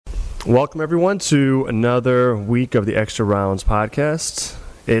Welcome, everyone, to another week of the Extra Rounds podcast.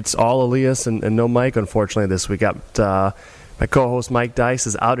 It's all Elias and no Mike, unfortunately, this week. My co-host Mike Dice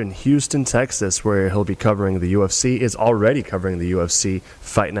is out in Houston, Texas, where he'll be covering the UFC, is already covering the UFC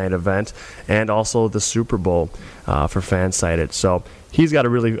Fight Night event, and also the Super Bowl for Fansided. So he's got a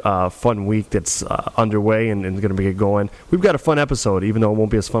really fun week that's underway and going to be going. We've got a fun episode, even though it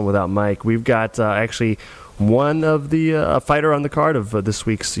won't be as fun without Mike. We've got actually one of the fighter on the card of this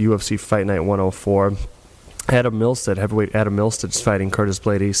week's UFC Fight Night 104, Adam Milstead, heavyweight Adam Milstead's fighting Curtis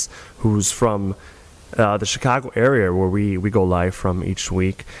Blades, who's from the Chicago area where we go live from each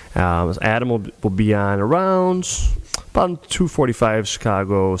week. Adam will be on around about 2:45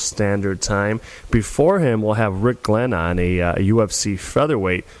 Chicago Standard Time. Before him, we'll have Rick Glenn on, a UFC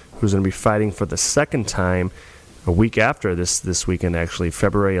featherweight, who's going to be fighting for the second time a week after this weekend, actually,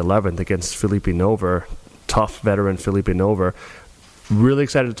 February 11th, against Felipe Nover. Tough veteran Felipe Nover. Really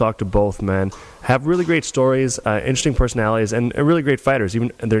excited to talk to both men. Have really great stories, interesting personalities, and really great fighters.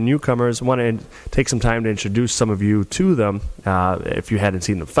 Even they're newcomers. Want to take some time to introduce some of you to them. If you hadn't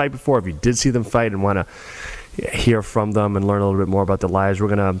seen them fight before, if you did see them fight and want to hear from them and learn a little bit more about their lives, we're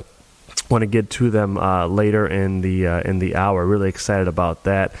gonna want to get to them later in the hour. Really excited about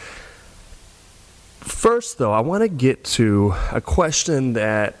that. First, though, I want to get to a question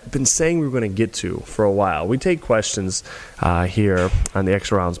that I've been saying we were going to get to for a while. We take questions here on the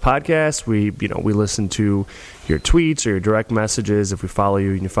Extra Rounds podcast. We listen to your tweets or your direct messages. If we follow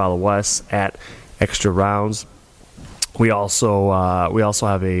you and you follow us at Extra Rounds. We also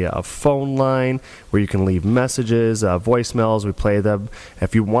have a phone line where you can leave messages, voicemails. We play them.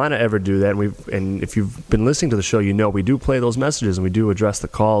 If you want to ever do that, and if you've been listening to the show, you know we do play those messages and we do address the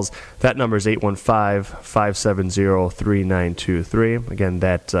calls. That number is 815-570-3923. Again,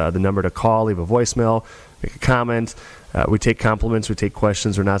 the number to call, leave a voicemail, make a comment. We take compliments, we take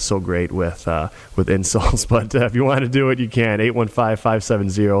questions. We're not so great with insults, but if you want to do it, you can.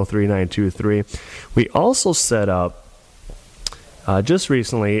 815-570-3923. We also set up just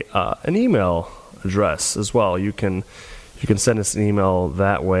recently an email address as well. You can send us an email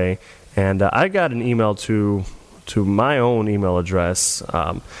that way. And I got an email to my own email address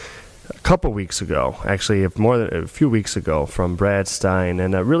a couple weeks ago, actually more than a few weeks ago, from Brad Stein,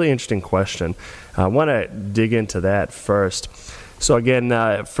 and a really interesting question. I want to dig into that first. So again,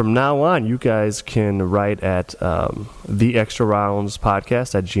 from now on, you guys can write at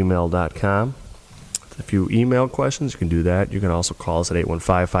theextraroundspodcast@gmail.com. If you email questions, you can do that. You can also call us at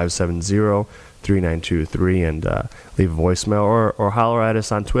 815-570-3923 and leave a voicemail or holler at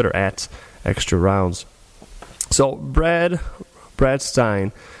us on Twitter at Extra Rounds. So Brad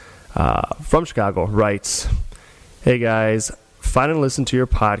Stein from Chicago writes, "Hey guys, finally listened to your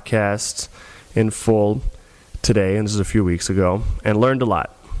podcast in full today," and this is a few weeks ago, "and learned a lot,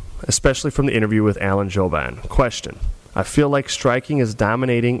 especially from the interview with Alan Jouban. Question: I feel like striking is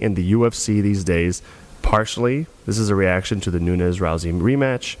dominating in the UFC these days. Partially, this is a reaction to the Nunes-Rousey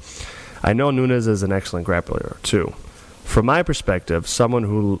rematch. I know Nunes is an excellent grappler, too. From my perspective, someone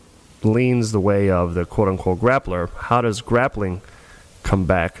who leans the way of the quote-unquote grappler, how does grappling come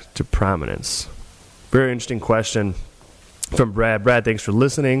back to prominence?" Very interesting question from Brad. Brad, thanks for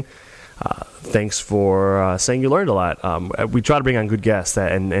listening. Thanks for saying you learned a lot. We try to bring on good guests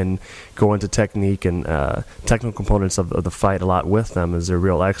and go into technique and technical components of the fight a lot with them, as they're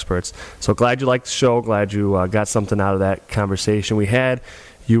real experts. So glad you liked the show. Glad you got something out of that conversation. We had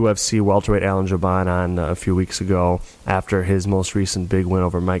UFC welterweight Alan Jouban on a few weeks ago after his most recent big win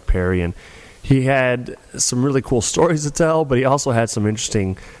over Mike Perry, and he had some really cool stories to tell, but he also had some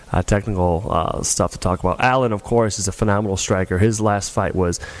interesting technical stuff to talk about. Alan, of course, is a phenomenal striker. His last fight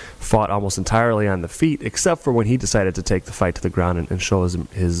was fought almost entirely on the feet, except for when he decided to take the fight to the ground and show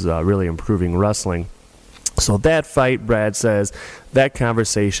his really improving wrestling. So that fight, Brad says, that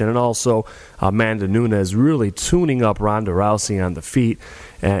conversation, and also Amanda Nunes really tuning up Ronda Rousey on the feet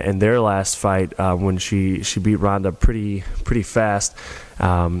in their last fight when she beat Ronda pretty fast.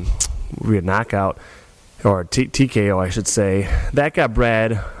 Via knockout, or TKO, I should say. That got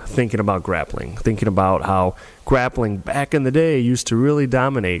Brad thinking about grappling, thinking about how grappling back in the day used to really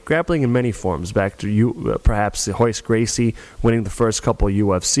dominate. Grappling in many forms, back to perhaps Royce Gracie winning the first couple of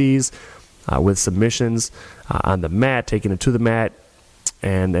UFCs with submissions on the mat, taking it to the mat,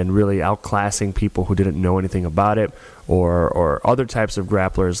 and really outclassing people who didn't know anything about it, or other types of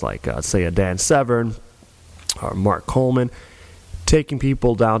grapplers like, say, a Dan Severn or Mark Coleman, taking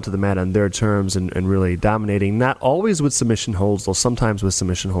people down to the mat on their terms and really dominating, not always with submission holds, though sometimes with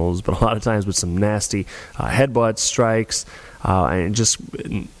submission holds, but a lot of times with some nasty headbutts, strikes, and just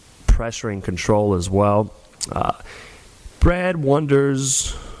pressuring control as well. Brad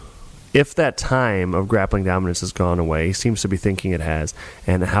wonders, if that time of grappling dominance has gone away, he seems to be thinking it has,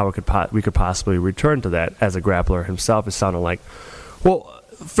 and how we could possibly return to that as a grappler himself. It sounded like, well,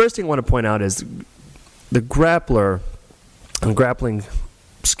 first thing I want to point out is the grappler and grappling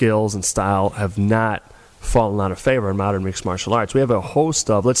skills and style have not fallen out of favor in modern mixed martial arts. We have a host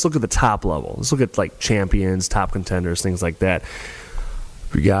of, let's look at the top level. Let's look at like champions, top contenders, things like that.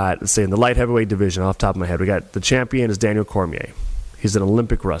 We got, let's say in the light heavyweight division, off the top of my head, we got the champion is Daniel Cormier. He's an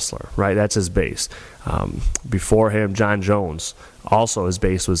Olympic wrestler, right? That's his base. Before him, John Jones, also his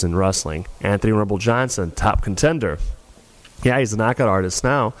base was in wrestling. Anthony Rumble Johnson, top contender. Yeah, he's a knockout artist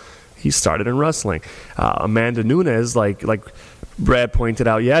now. He started in wrestling. Amanda Nunes, like Brad pointed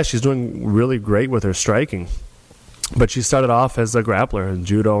out, yeah, she's doing really great with her striking. But she started off as a grappler in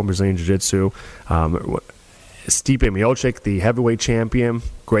judo and Brazilian jiu-jitsu. Stipe Miocic, the heavyweight champion,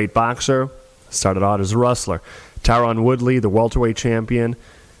 great boxer, started out as a wrestler. Tyron Woodley, the welterweight champion,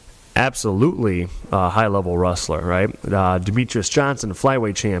 absolutely a high-level wrestler, right? Demetrius Johnson, the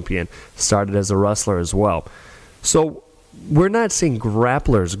flyweight champion, started as a wrestler as well. So we're not seeing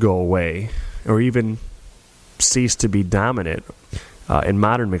grapplers go away or even cease to be dominant in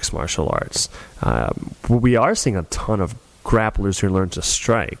modern mixed martial arts. We are seeing a ton of grapplers who learn to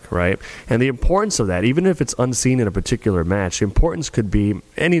strike, right? And the importance of that, even if it's unseen in a particular match, the importance could be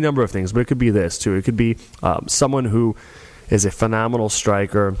any number of things, but it could be this too. It could be someone who is a phenomenal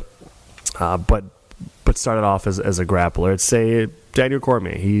striker, but started off as a grappler. Let's say Daniel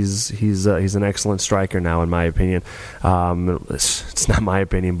Cormier. He's an excellent striker now, in my opinion. It's not my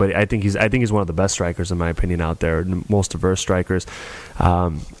opinion, but I think he's one of the best strikers, in my opinion, out there. Most diverse strikers.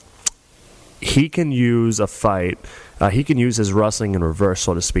 He can use a fight. He can use his wrestling in reverse,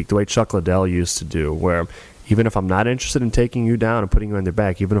 so to speak, the way Chuck Liddell used to do, where even if I'm not interested in taking you down and putting you on their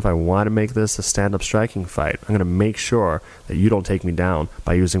back, even if I want to make this a stand-up striking fight, I'm going to make sure that you don't take me down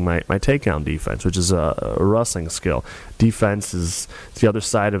by using my takedown defense, which is a wrestling skill. Defense is the other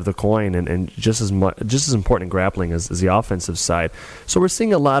side of the coin, and just as important in grappling as the offensive side. So we're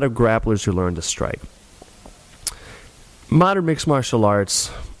seeing a lot of grapplers who learn to strike. Modern mixed martial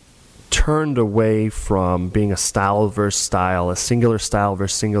arts turned away from being a style versus style, a singular style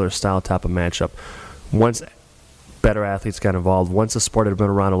versus singular style type of matchup. Once better athletes got involved, once the sport had been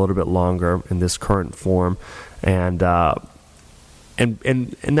around a little bit longer in this current form, and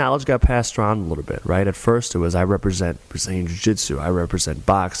knowledge got passed around a little bit, right? At first it was, I represent Brazilian Jiu-Jitsu, I represent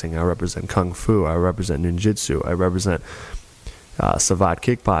boxing, I represent Kung Fu, I represent Ninjutsu, I represent Savate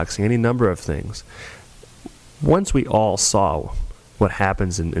kickboxing, any number of things. Once we all saw what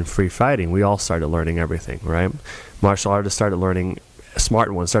happens in free fighting, we all started learning everything, right? Martial artists started learning,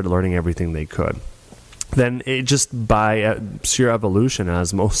 smart ones started learning everything they could. Then it just by sheer evolution and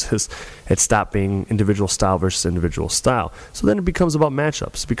osmosis, it stopped being individual style versus individual style. So then it becomes about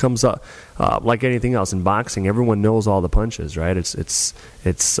matchups. It becomes like anything else in boxing. Everyone knows all the punches, right? It's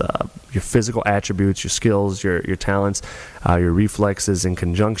your physical attributes, your skills, your talents, your reflexes in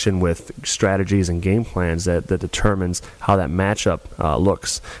conjunction with strategies and game plans that determines how that matchup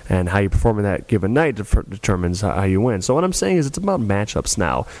looks, and how you perform in that given night determines how you win. So what I'm saying is it's about matchups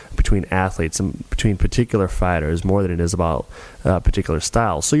now between athletes and between particular fighters more than it is about particular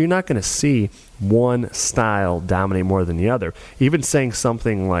styles. So you're not going to see one style dominate more than the other. Even saying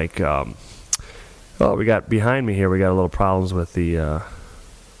something like, we got behind me here, we got a little problems with the,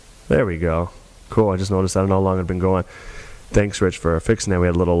 there we go. Cool, I just noticed. I don't know how long it's been going. Thanks, Rich, for fixing that. We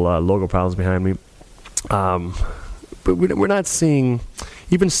had little logo problems behind me. But we're not seeing,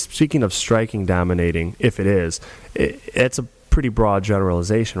 even speaking of striking dominating, if it is, it's a pretty broad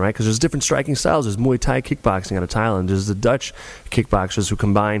generalization, right? Because there's different striking styles. There's Muay Thai kickboxing out of Thailand. There's the Dutch kickboxers who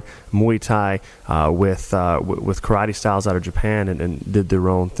combine Muay Thai with karate styles out of Japan and did their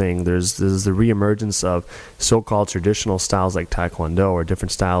own thing. There's the reemergence of so-called traditional styles like Taekwondo or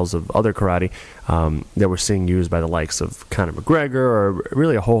different styles of other karate that we're seeing used by the likes of Conor McGregor or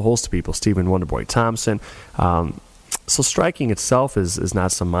really a whole host of people, Stephen Wonderboy Thompson. So striking itself is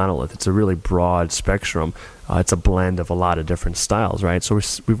not some monolith. It's a really broad spectrum. It's a blend of a lot of different styles, right? So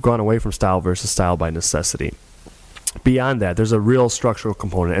we've gone away from style versus style by necessity. Beyond that, there's a real structural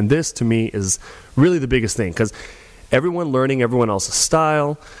component. And this, to me, is really the biggest thing. Because everyone learning everyone else's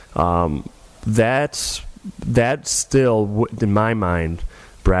style, that still, in my mind,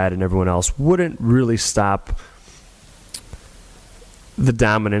 Brad and everyone else, wouldn't really stop the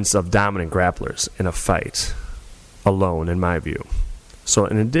dominance of dominant grapplers in a fight alone, in my view. So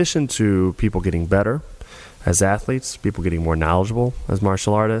in addition to people getting better as athletes, people getting more knowledgeable as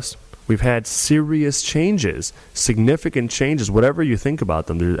martial artists, we've had serious changes, significant changes. Whatever you think about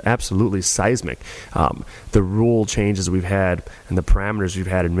them, they're absolutely seismic. The rule changes we've had and the parameters we've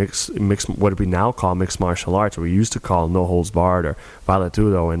had in mixed what we now call mixed martial arts, or we used to call no holds barred or vale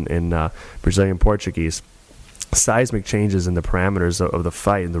tudo in Brazilian Portuguese. Seismic changes in the parameters of the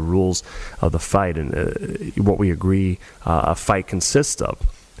fight and the rules of the fight and what we agree a fight consists of.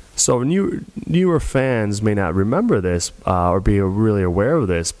 So newer fans may not remember this or be really aware of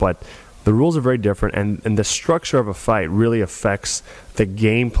this, but the rules are very different, and the structure of a fight really affects the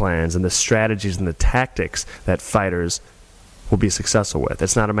game plans and the strategies and the tactics that fighters will be successful with.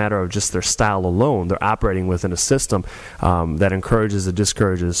 It's not a matter of just their style alone. They're operating within a system that encourages or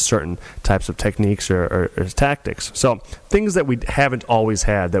discourages certain types of techniques or tactics. So things that we haven't always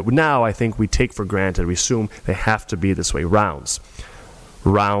had that now I think we take for granted. We assume they have to be this way.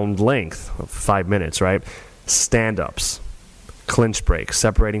 Round length of 5 minutes, right? Stand-ups, clinch breaks,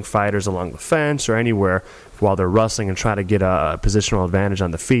 separating fighters along the fence or anywhere while they're wrestling and try to get a positional advantage on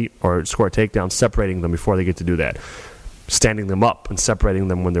the feet or score a takedown, separating them before they get to do that. Standing them up and separating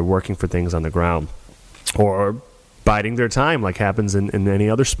them when they're working for things on the ground, or biding their time like happens in any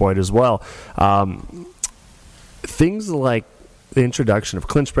other sport as well. Things like the introduction of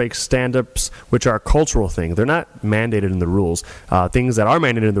clinch breaks, stand-ups, which are a cultural thing. They're not mandated in the rules. Things that are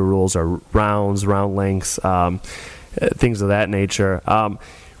mandated in the rules are rounds, round lengths, things of that nature.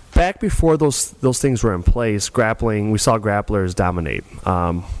 Back before those things were in place, grappling, we saw grapplers dominate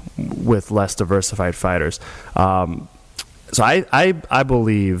with less diversified fighters. So I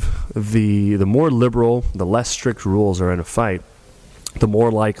believe the more liberal, the less strict rules are in a fight, the more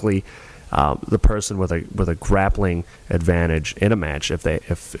likely the person with a grappling advantage in a match,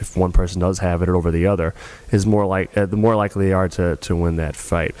 if one person does have it over the other, is the more likely they are to win that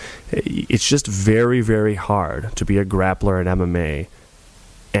fight. It's just very, very hard to be a grappler in MMA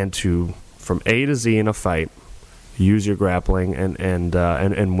and to, from A to Z in a fight, use your grappling and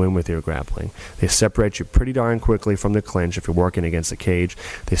win with your grappling. They separate you pretty darn quickly from the clinch if you're working against a cage.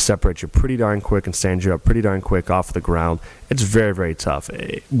 They separate you pretty darn quick and stand you up pretty darn quick off the ground. It's very, very tough.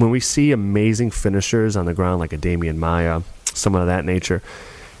 When we see amazing finishers on the ground like a Damian Maia, someone of that nature,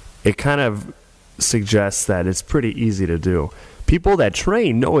 it kind of suggests that it's pretty easy to do. People that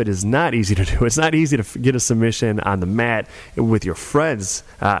train know it is not easy to do. It's not easy to get a submission on the mat with your friends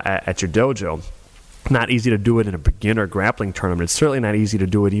at your dojo. Not easy to do it in a beginner grappling tournament. It's certainly not easy to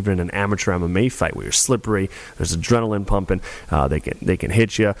do it even in an amateur MMA fight where you're slippery, there's adrenaline pumping, they can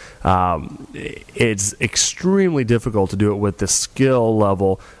hit you. It's extremely difficult to do it with the skill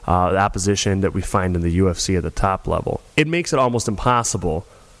level, the opposition that we find in the UFC at the top level. It makes it almost impossible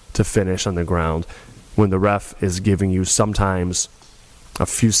to finish on the ground when the ref is giving you sometimes a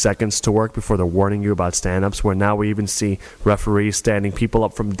few seconds to work before they're warning you about stand-ups, where now we even see referees standing people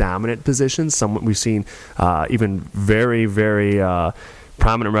up from dominant positions. We've seen even very, very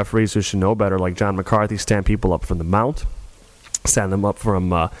prominent referees who should know better, like John McCarthy, stand people up from the mount, stand them up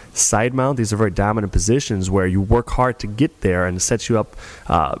from side mount. These are very dominant positions where you work hard to get there, and it sets you up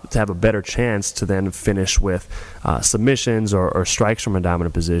to have a better chance to then finish with submissions or strikes from a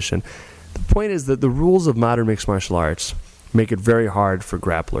dominant position. The point is that the rules of modern mixed martial arts make it very hard for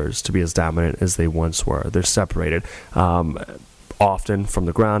grapplers to be as dominant as they once were. They're separated often from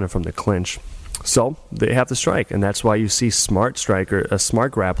the ground and from the clinch. So they have to strike, and that's why you see smart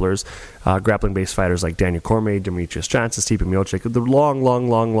grapplers, grappling-based fighters like Daniel Cormier, Demetrius Johnson, Stipe Miocic, the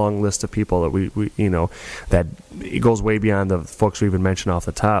long list of people that we that it goes way beyond the folks we even mentioned off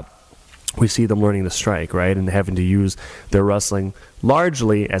the top. We see them learning to strike, right, and having to use their wrestling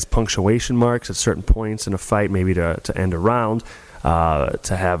largely as punctuation marks at certain points in a fight, maybe to end a round,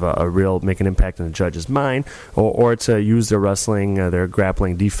 to have make an impact on the judge's mind, or to use their wrestling, their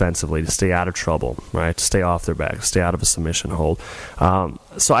grappling defensively to stay out of trouble, right, to stay off their back, stay out of a submission hold.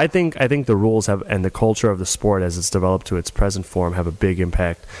 So I think the rules have, and the culture of the sport as it's developed to its present form, have a big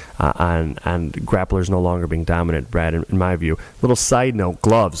impact on grapplers no longer being dominant, Brad, in my view. Little side note,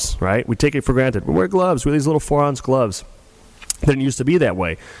 gloves, right? We take it for granted. We wear gloves. We wear these little 4-ounce gloves. They didn't used to be that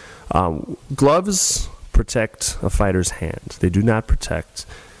way. Gloves protect a fighter's hand. They do not protect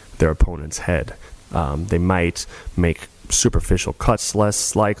their opponent's head. They might make superficial cuts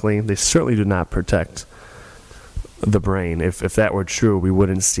less likely. They certainly do not protect the brain. If that were true, we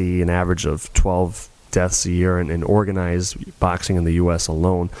wouldn't see an average of 12 deaths a year in organized boxing in the U.S.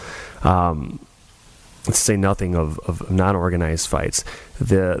 alone. Let's say nothing of non-organized fights.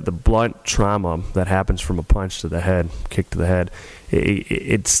 The blunt trauma that happens from a punch to the head, kick to the head,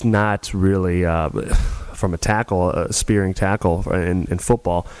 it's not really from a tackle, a spearing tackle in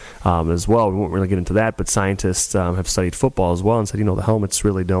football as well. We won't really get into that, but scientists have studied football as well and said, the helmets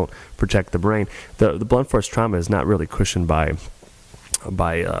really don't protect the brain. The blunt force trauma is not really cushioned by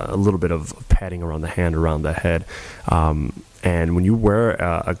a little bit of padding around the hand, around the head. And when you wear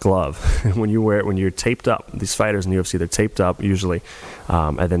a glove, when you're taped up, these fighters in the UFC, they're taped up usually,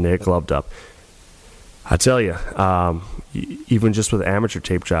 and then they're gloved up. I tell you, even just with an amateur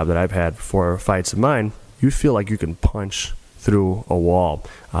tape job that I've had for fights of mine, you feel like you can punch through a wall.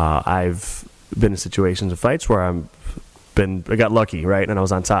 I've been in situations of fights where I got lucky, right, and I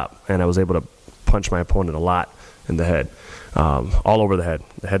was on top, and I was able to punch my opponent a lot in the head, all over the head.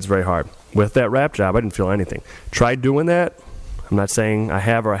 The head's very hard. With that wrap job, I didn't feel anything. Try doing that. I'm not saying I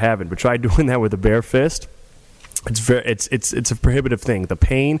have or I haven't, but try doing that with a bare fist. It's a prohibitive thing. The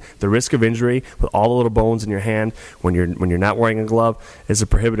pain, the risk of injury with all the little bones in your hand when you're not wearing a glove is a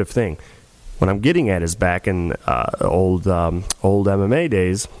prohibitive thing. What I'm getting at is back in old MMA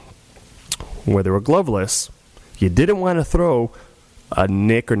days where they were gloveless, you didn't want to throw a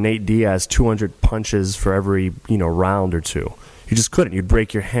Nick or Nate Diaz 200 punches for every round or two. You just couldn't. You'd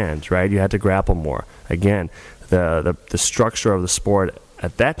break your hand, right? You had to grapple more. Again, the structure of the sport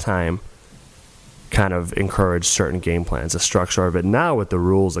at that time kind of encouraged certain game plans. The structure of it now with the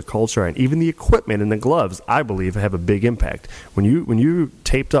rules, the culture, and even the equipment and the gloves, I believe, have a big impact. When you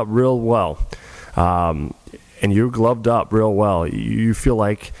taped up real well, and you're gloved up real well, you feel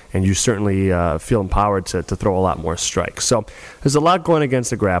like, and you certainly feel empowered to throw a lot more strikes. So there's a lot going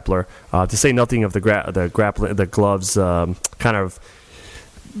against the grappler. To say nothing of the gloves kind of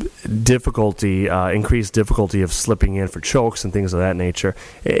increased difficulty of slipping in for chokes and things of that nature.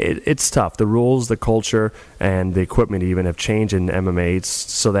 It's tough. The rules, the culture, and the equipment even have changed in MMA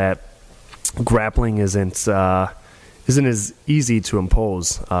so that grappling isn't as easy to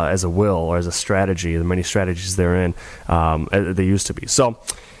impose as a will or as a strategy. The many strategies therein as they used to be. So,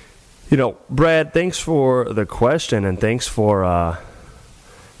 Brad, thanks for the question and thanks for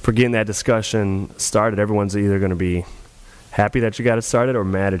getting that discussion started. Everyone's either going to be happy that you got it started or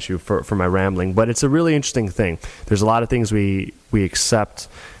mad at you for my rambling, but it's a really interesting thing. There's a lot of things we accept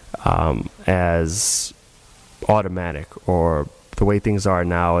as automatic, or the way things are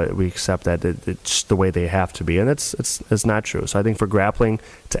now, we accept that it's the way they have to be, and it's not true. So I think for grappling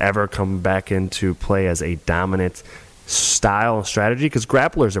to ever come back into play as a dominant style and strategy, because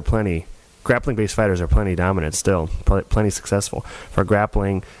grappling-based fighters are plenty dominant still, plenty successful. For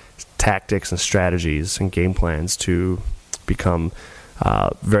grappling tactics and strategies and game plans to become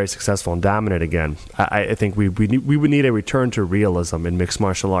very successful and dominant again, I think we would need a return to realism in mixed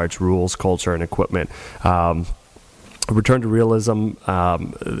martial arts rules, culture, and equipment. A return to realism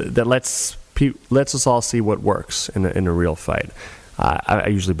that lets us all see what works in a real fight. I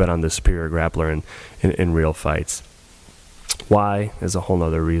usually bet on the superior grappler in real fights. Why is a whole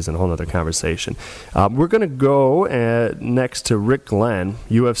other reason, a whole other conversation. We're going to go next to Rick Glenn,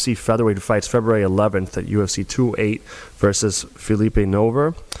 UFC featherweight fights February 11th at UFC 208 versus Felipe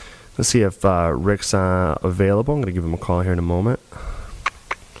Nover. Let's see if Rick's available. I'm going to give him a call here in a moment.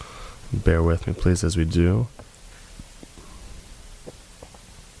 Bear with me, please, as we do.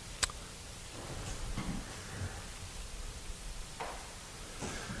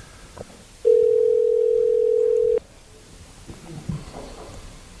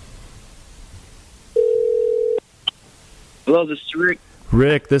 Hello, this is Rick.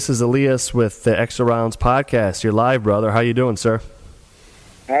 Rick, this is Elias with the Extra Rounds podcast. You're live, brother. How you doing, sir?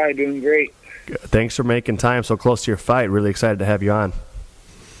 Hi, doing great. Thanks for making time so close to your fight. Really excited to have you on.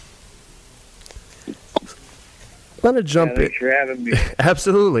 I'm going to jump in. Thanks for having me.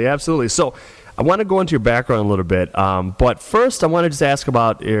 Absolutely. So I want to go into your background a little bit, but first I want to just ask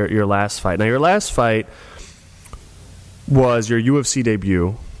about your last fight. Now, your last fight was your UFC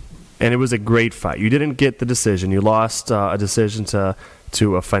debut, and it was a great fight. You didn't get the decision. You lost a decision to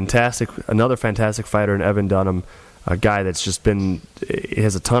another fantastic fighter in Evan Dunham, a guy that's just he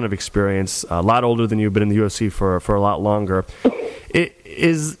has a ton of experience, a lot older than you, been in the UFC for a lot longer.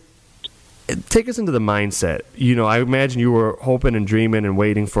 Take us into the mindset. I imagine you were hoping and dreaming and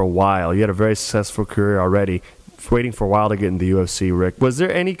waiting for a while. You had a very successful career already, waiting for a while to get in the UFC, Rick. Was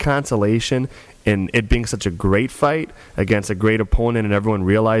there any consolation in it being such a great fight against a great opponent and everyone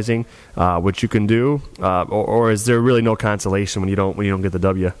realizing what you can do, or is there really no consolation when you don't get the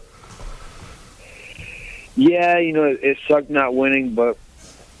W? Yeah, it sucked not winning, but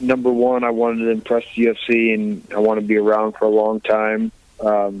number one, I wanted to impress the UFC, and I want to be around for a long time.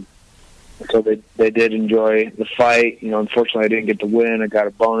 So they did enjoy the fight. Unfortunately, I didn't get to win. I got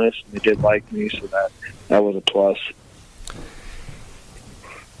a bonus, and they did like me, so that was a plus.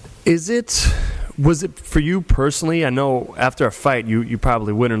 Was it for you personally? I know after a fight, you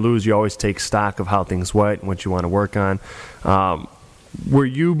probably win or lose, you always take stock of how things went and what you want to work on. Were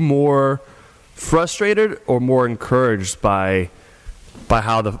you more frustrated or more encouraged by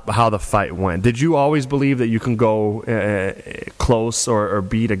how the fight went? Did you always believe that you can go close or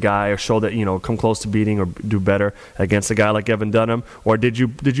beat a guy or show that come close to beating or do better against a guy like Evan Dunham, or did you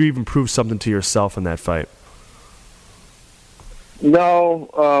even prove something to yourself in that fight? No,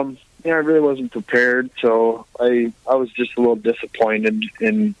 I really wasn't prepared, so I was just a little disappointed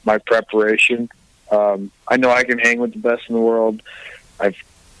in my preparation. I know I can hang with the best in the world. I've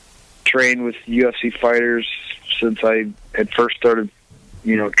trained with UFC fighters since I had first started,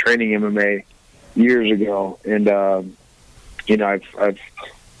 training MMA years ago, and I've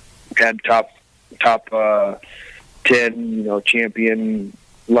had top 10, champion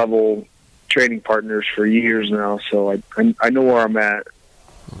level training partners for years now, so I know where I'm at.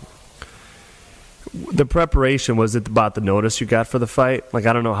 The preparation, was it about the notice you got for the fight? Like,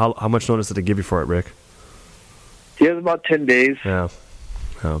 I don't know, how much notice did they give you for it, Rick? Yeah, it was about 10 days. Yeah.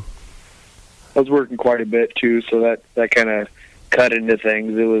 I was working quite a bit, too, so that kind of cut into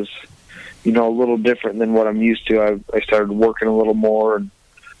things. It was, a little different than what I'm used to. I started working a little more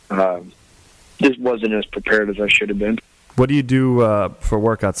and just wasn't as prepared as I should have been. What do you do for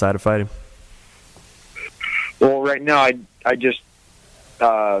work outside of fighting? Well, right now I just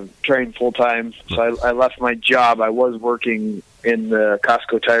train full-time, so I left my job. I was working in the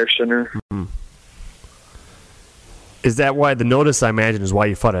Costco Tire Center. Mm-hmm. Is that why the notice, I imagine, is why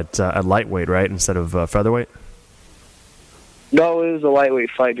you fought at lightweight, right, instead of featherweight? No, it was a lightweight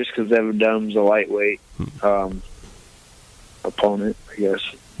fight just because Evan Dunham's a lightweight opponent, I guess.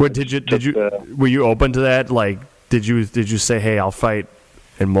 What were you open to that? Like, did you say, hey, I'll fight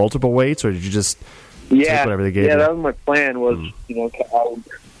in multiple weights, or did you just take whatever they gave you? Yeah, that was my plan. Was I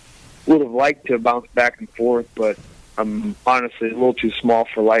would have liked to bounce back and forth, but I'm honestly a little too small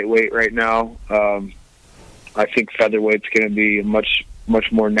for lightweight right now. I think featherweight's going to be a much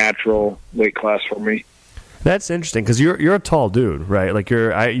more natural weight class for me. That's interesting because you're a tall dude, right? Like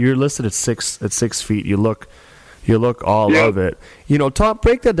you're listed at 6 feet. You look all of it.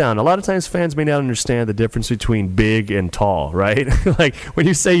 Break that down. A lot of times fans may not understand the difference between big and tall, right? Like when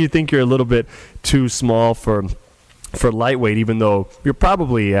you say you think you're a little bit too small for lightweight, even though you're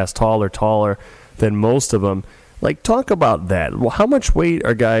probably as tall or taller than most of them. Like, talk about that. Well, how much weight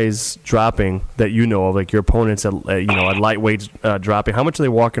are guys dropping that you know of, like your opponents at lightweight dropping? How much are they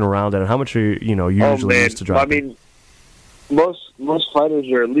walking around at, and how much are usually used to dropping? I mean, most fighters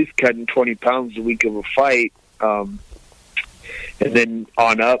are at least cutting 20 pounds a week of a fight, and then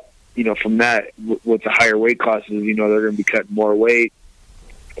on up. From that, with the higher weight classes, they're going to be cutting more weight.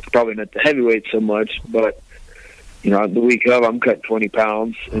 It's probably not the heavyweight so much, but the week of, I'm cutting 20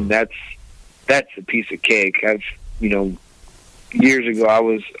 pounds, and that's a piece of cake. Years ago I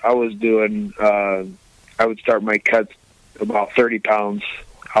was doing I would start my cuts about 30 pounds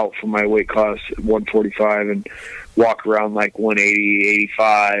out from my weight class at 145 and walk around like 180,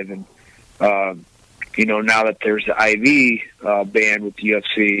 85, and now that there's the IV ban with the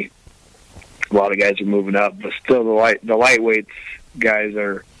UFC, a lot of guys are moving up, but still the lightweights guys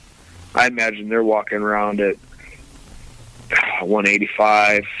are, I imagine they're walking around at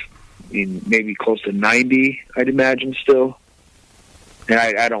 185, maybe close to 90, I'd imagine still. And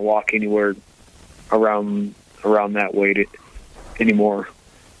I don't walk anywhere around that weight anymore.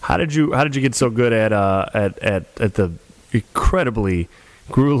 How did you get so good at the incredibly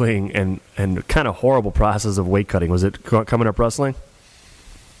grueling and kind of horrible process of weight cutting? Was it coming up wrestling?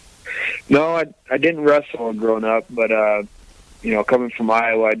 No, I didn't wrestle growing up, but coming from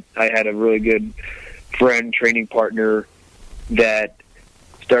Iowa, I had a really good friend, training partner that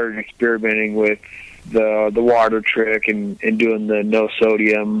started experimenting with the water trick and doing the no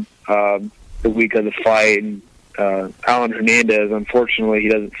sodium the week of the fight. And Alan Hernandez, unfortunately, he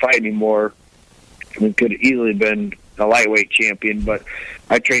doesn't fight anymore. He could have easily been a lightweight champion, but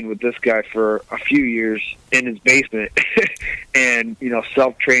I trained with this guy for a few years in his basement. And,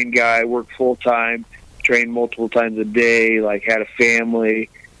 self-trained guy, worked full-time, trained multiple times a day, like had a family,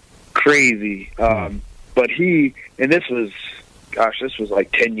 crazy. But this was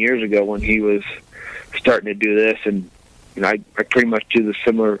like 10 years ago when he was starting to do this, and I pretty much do the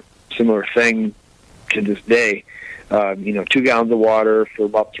similar thing to this day. 2 gallons of water for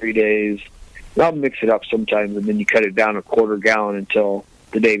about 3 days. I'll mix it up sometimes, and then you cut it down a quarter gallon until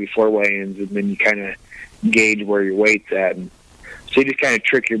the day before weigh-ins, and then you kind of gauge where your weight's at. And so you just kind of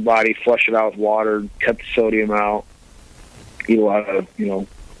trick your body, flush it out with water, cut the sodium out, eat a lot of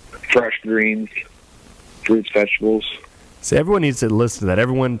fresh greens, fruits, vegetables. See, everyone needs to listen to that.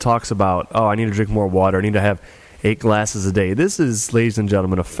 Everyone talks about, oh, I need to drink more water. I need to have 8 glasses a day. This is, ladies and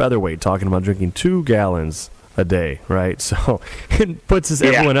gentlemen, a featherweight talking about drinking 2 gallons a day, right? So it puts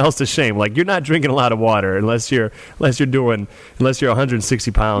everyone else to shame. Like, you're not drinking a lot of water unless you're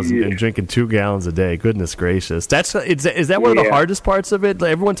 160 pounds and drinking 2 gallons a day. Goodness gracious, is that one of the hardest parts of it?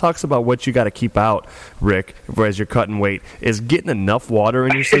 Like, everyone talks about what you got to keep out, Rick, as you're cutting weight. Is getting enough water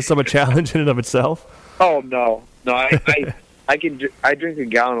in your system a challenge in and of itself? Oh no, I drink a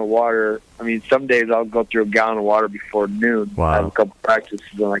gallon of water. I mean, some days I'll go through a gallon of water before noon. Wow. I have a couple practices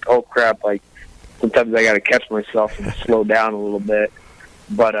and I'm like, oh crap, like sometimes I got to catch myself and slow down a little bit.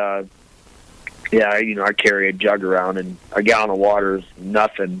 But I carry a jug around, and a gallon of water is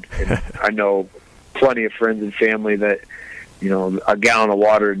nothing. And I know plenty of friends and family that, a gallon of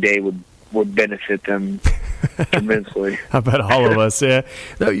water a day would benefit them tremendously. I bet all of us, yeah.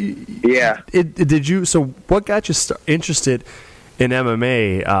 No, yeah. So what got you interested in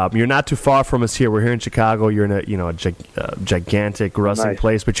MMA? You're not too far from us here. We're here in Chicago. You're in a gigantic wrestling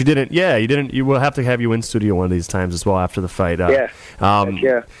place, but you will have to have you in studio one of these times as well after the fight. Yeah.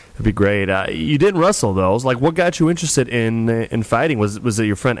 It'd be great. You didn't wrestle though. Like, what got you interested in fighting? Was it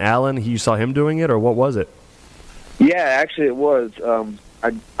your friend Alan? You saw him doing it, or what was it? Yeah, actually it was.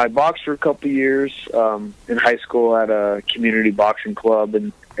 I boxed for a couple of years in high school at a community boxing club,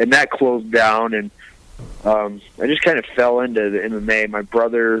 and that closed down, and I just kind of fell into the MMA. My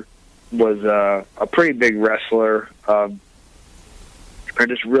brother was a pretty big wrestler, and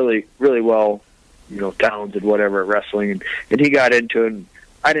just really, really well, talented, whatever, at wrestling, and he got into it. And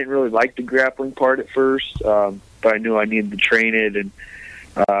I didn't really like the grappling part at first, but I knew I needed to train it, and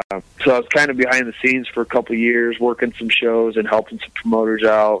so I was kind of behind the scenes for a couple of years, working some shows and helping some promoters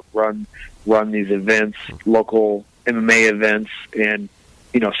out, run these events, local MMA events, and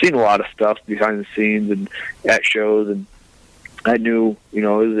seen a lot of stuff behind the scenes and at shows. And I knew, it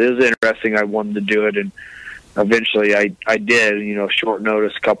was interesting. I wanted to do it, and eventually I did. Short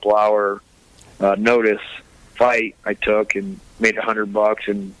notice, couple hour notice fight I took and made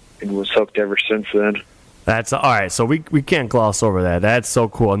 $100 and was hooked ever since then. That's all right. So we can't gloss over that. That's so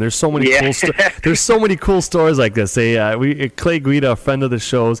cool, and there's so many there's so many cool stories like this. Clay Guida, a friend of the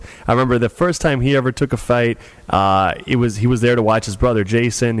shows. I remember the first time he ever took a fight. He was there to watch his brother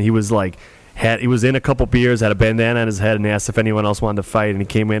Jason. He was he was in a couple beers, had a bandana on his head, and asked if anyone else wanted to fight. And he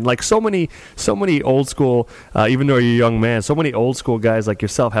came in. Like so many old school. Even though you're a young man, so many old school guys like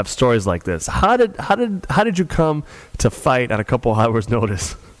yourself have stories like this. How did you come to fight on a couple hours'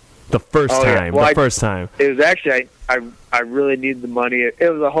 notice? The first time. It was actually I really needed the money. It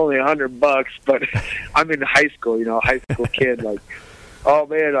was only $100, but I'm in high school, high school kid. Like, oh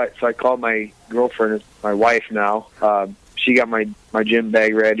man! So I called my girlfriend, my wife now. She got my gym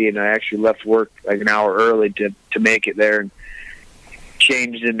bag ready, and I actually left work like an hour early to make it there, and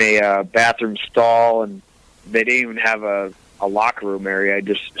changed in a bathroom stall, and they didn't even have a locker room area. I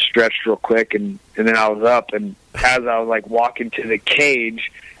just stretched real quick, and then I was up, and as I was walking to the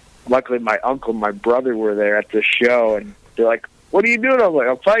cage. Luckily, my uncle and my brother were there at the show, and they're like, "What are you doing?" I was like,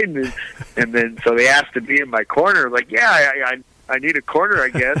 "I'm fighting." And then so they asked to be in my corner. Like, yeah, I need a corner, I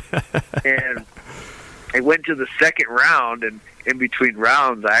guess. And I went to the second round, and in between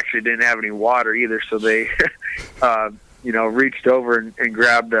rounds, I actually didn't have any water either. So they, reached over and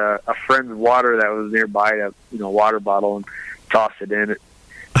grabbed a friend's water that was nearby, a water bottle, and tossed it in it.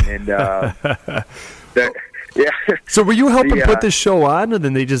 And yeah. So were you helping put this show on, and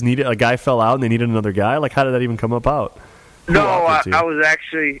then they just needed a guy fell out and they needed another guy? Like, how did that even come about? No, I was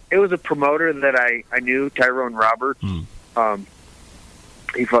actually. It was a promoter that I knew, Tyrone Roberts. He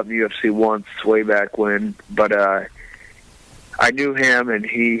fought in the UFC once, way back when. But I knew him, and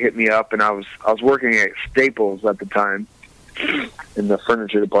he hit me up, and I was working at Staples at the time in the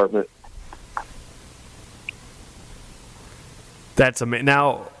furniture department. That's amazing.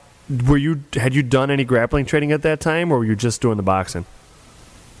 Now. Had you done any grappling training at that time, or were you just doing the boxing?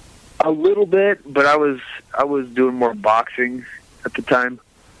 A little bit, but I was doing more boxing at the time.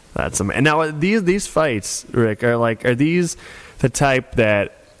 That's amazing. Now these fights, Rick, are these the type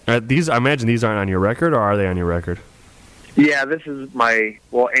that these? I imagine these aren't on your record, or are they on your record? Yeah, this is my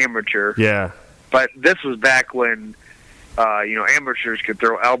amateur. Yeah, but this was back when amateurs could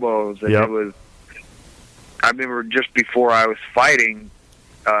throw elbows, and it was. I remember just before I was fighting.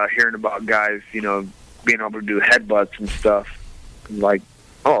 Hearing about guys, being able to do headbutts and stuff, like,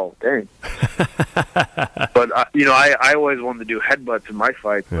 oh, dang. But, I always wanted to do headbutts in my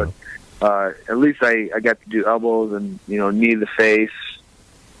fights, but at least I got to do elbows and, knee to the face.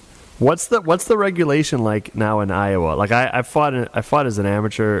 What's the regulation like now in Iowa? Like I fought as an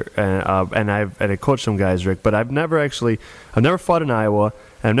amateur and I coached some guys, Rick, but I've never fought in Iowa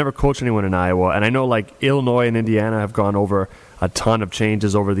and I've never coached anyone in Iowa. And I know like Illinois and Indiana have gone over a ton of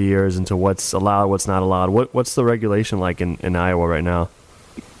changes over the years into what's allowed, what's not allowed. What's the regulation like in Iowa right now?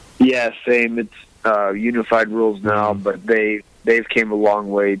 Yeah, same. It's unified rules now, but they've came a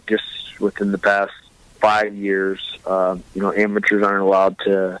long way just within the past 5 years. Amateurs aren't allowed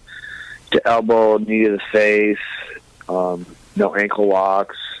to elbow, knee to the face, no ankle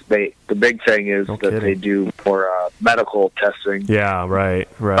locks. The big thing is they do more medical testing. Yeah, right.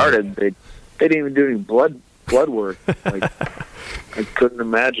 They didn't even do any blood work. Like I couldn't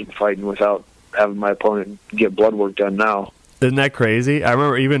imagine fighting without having my opponent get blood work done now. Isn't that crazy? I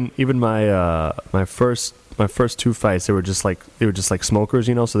remember even my first 2 fights, they were just like smokers,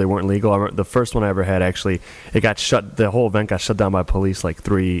 so they weren't legal. I remember the first one I ever had, actually, the whole event got shut down by police like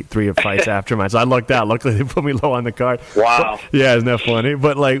three of fights after mine. So I lucked out. Luckily they put me low on the card. Wow. But, yeah, isn't that funny?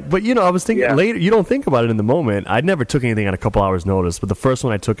 But I was thinking later, you don't think about it in the moment. I never took anything on a couple hours notice, but the first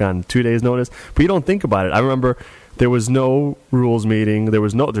one I took on 2 days notice, but you don't think about it. I remember there was no rules meeting.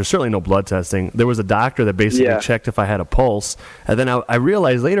 There's certainly no blood testing. There was a doctor that basically checked if I had a pulse. And then I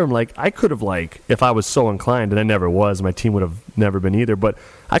realized later, I'm like, I could have if I was so inclined, and I never was, my team would have never been either, but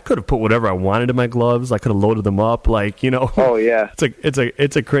I could have put whatever I wanted in my gloves. I could have loaded them up, Oh yeah.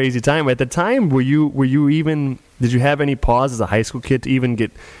 It's a crazy time. At the time, did you have any pause as a high school kid to even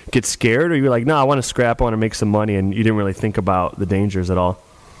get scared, or you were like, no, I want to scrap, I want to make some money, and you didn't really think about the dangers at all?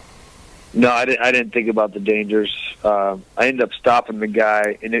 No, I didn't think about the dangers. I ended up stopping the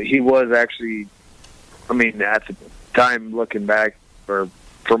guy, and he was actually, at the time, looking back, for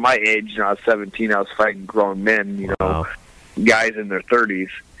my age, I was 17, I was fighting grown men, Wow. guys in their 30s,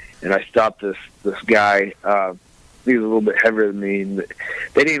 and I stopped this guy. He was a little bit heavier than me. And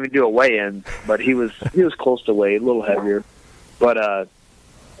they didn't even do a weigh-in, but he was close to weight, a little heavier. But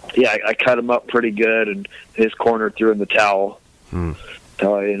I cut him up pretty good, and his corner threw in the towel.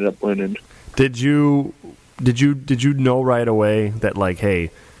 How I ended up winning. Did you know right away that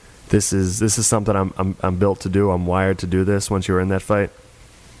hey, this is something I'm built to do, I'm wired to do this once you were in that fight?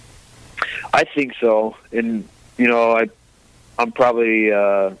 I think so, and I'm probably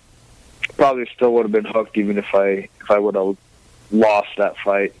still would have been hooked even if I would have lost that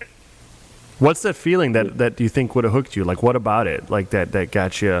fight. What's that feeling that you think would have hooked you? Like, what about it that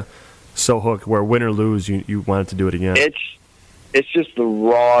got you so hooked where win or lose you wanted to do it again? It's just the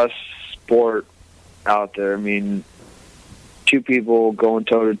rawest sport out there. 2 people going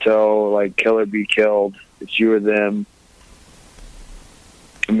toe-to-toe, like kill or be killed. It's you or them.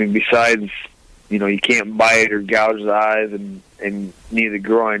 Besides, you can't bite or gouge the eyes and knee the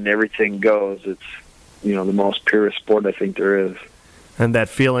groin. Everything goes. It's, the most purest sport I think there is. And that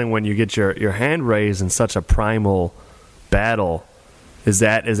feeling when you get your hand raised in such a primal battle, is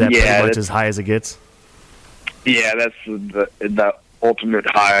that pretty much as high as it gets? Yeah, that's the ultimate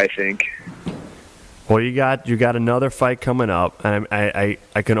high, I think. Well, you got another fight coming up, and I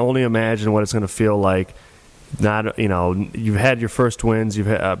can only imagine what it's going to feel like. Not you've had your first wins you've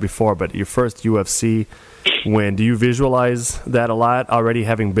had before, but your first UFC win. Do you visualize that a lot already,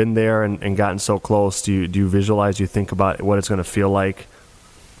 having been there and gotten so close? Do you visualize? Do you think about what it's going to feel like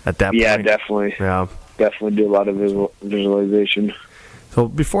at that point? Yeah, definitely. Yeah, definitely do a lot of visualization. So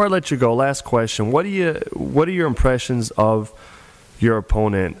before I let you go, last question: What are your impressions of your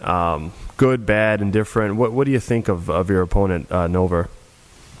opponent? Good, bad, indifferent. What do you think of your opponent, Nover?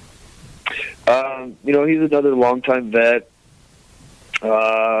 He's another longtime vet.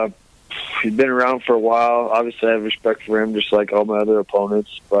 He's been around for a while. Obviously, I have respect for him, just like all my other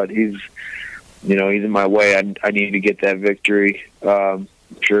opponents. But he's in my way. I need to get that victory. I'm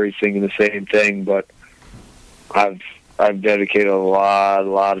sure he's thinking the same thing. But I've dedicated a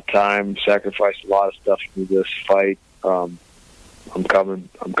lot of time, sacrificed a lot of stuff to this fight. I'm coming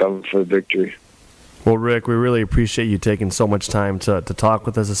for the victory. Well, Rick, we really appreciate you taking so much time to talk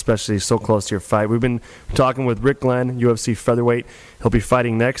with us, especially so close to your fight. We've been talking with Rick Glenn, UFC featherweight. He'll be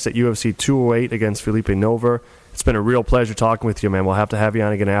fighting next at UFC 208 against Felipe Nover. It's been a real pleasure talking with you, man. We'll have to have you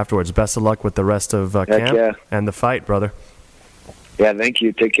on again afterwards. Best of luck with the rest of camp and the fight, brother. Yeah, thank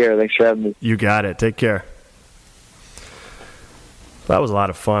you. Take care. Thanks for having me. You got it. Take care. That was a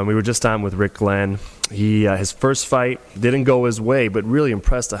lot of fun. We were just on with Rick Glenn. His first fight didn't go his way, but really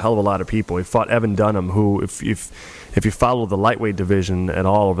impressed a hell of a lot of people. He fought Evan Dunham, who, if if you follow the lightweight division at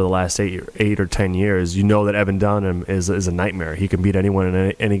all over the last 8 or 10 years, you know that Evan Dunham is a nightmare. He can beat anyone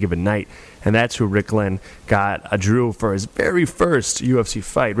in any given night, and that's who Rick Glenn got a Drew for his very first UFC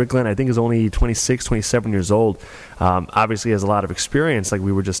fight. Rick Glenn, I think, is only 26, 27 years old. Obviously has a lot of experience, like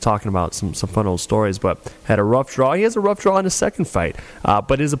we were just talking about, some fun old stories, but had a rough draw. He has a rough draw in his second fight,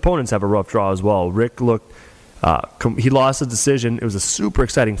 but his opponents have a rough draw as well. Rick looked... he lost a decision. It was a super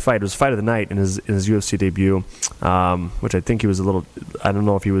exciting fight. It was fight of the night in his UFC debut, which I think he was a little. I don't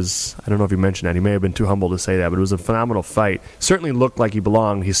know if he mentioned that. He may have been too humble to say that, but it was a phenomenal fight. Certainly looked like he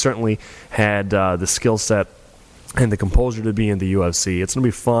belonged. He certainly had the skill set and the composure to be in the UFC. It's gonna be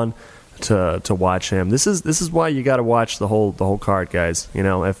fun to watch him. This is why you got to watch the whole card, guys. You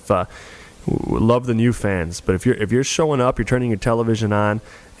know, if love the new fans, but if you're showing up, you're turning your television on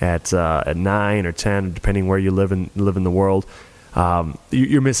at 9 or 10, depending where you live in the world,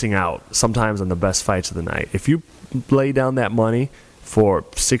 you're missing out sometimes on the best fights of the night. If you lay down that money for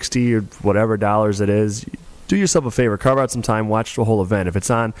 $60 or whatever dollars it is, do yourself a favor, carve out some time, watch the whole event. If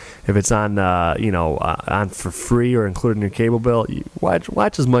it's on on for free or included in your cable bill,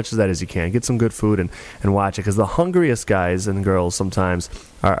 watch as much of that as you can. Get some good food and watch it, because the hungriest guys and girls sometimes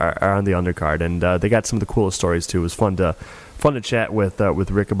are on the undercard, and they got some of the coolest stories too. It was fun to chat with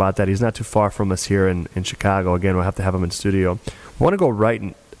Rick about that. He's not too far from us here in Chicago. Again, we'll have to have him in studio. I want to go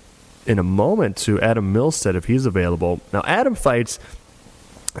right in a moment to Adam Milstead if he's available. Now, Adam fights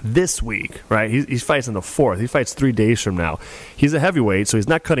this week, right? He fights on the 4th. He fights 3 days from now. He's a heavyweight, so he's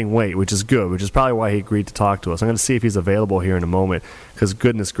not cutting weight, which is good, which is probably why he agreed to talk to us. I'm going to see if he's available here in a moment, because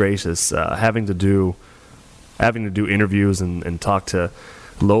goodness gracious, having to do interviews and talk to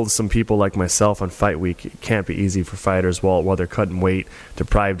loathsome people like myself on fight week, it can't be easy for fighters while they're cutting weight,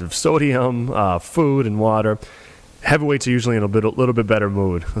 deprived of sodium, food, and water. Heavyweights are usually in a little bit better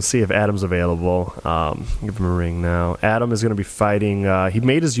mood. Let's see if Adam's available. Give him a ring now. Adam is going to be fighting. He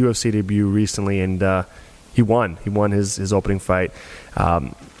made his UFC debut recently, and he won. He won his opening fight.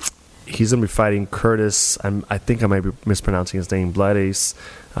 He's going to be fighting Curtis. I think I might be mispronouncing his name. Blades,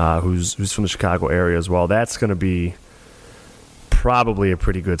 who's from the Chicago area as well. That's going to be probably a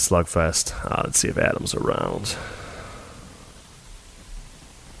pretty good slugfest. Let's see if Adam's around.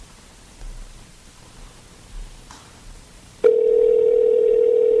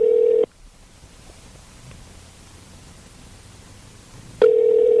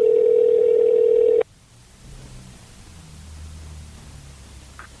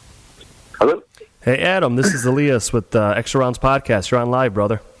 Hello? Hey, Adam, this is Elias with Extra Rounds Podcast. You're on live,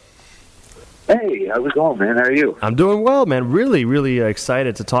 brother. Hey, how's it going, man? How are you? I'm doing well, man. Really, really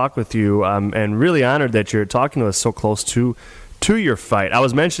excited to talk with you, and really honored that you're talking to us so close to your fight. I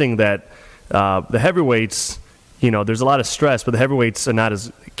was mentioning that the heavyweights, there's a lot of stress, but the heavyweights are not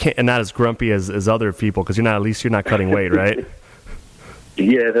as grumpy as other people, because at least you're not cutting weight, right?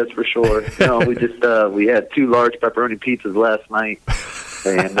 Yeah, that's for sure. No, we had 2 large pepperoni pizzas last night.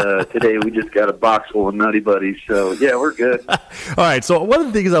 And today we just got a box full of Nutty Buddies, so yeah, we're good. All right. So one of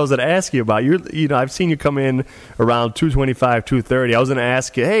the things I was going to ask you about, I've seen you come in around 225, 230. I was going to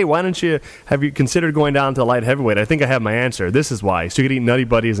ask you, hey, have you considered going down to light heavyweight? I think I have my answer. This is why. So you could eat Nutty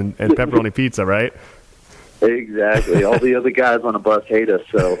Buddies and pepperoni pizza, right? Exactly. All the other guys on the bus hate us,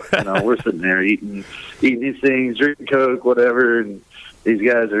 so we're sitting there eating these things, drinking Coke, whatever, and these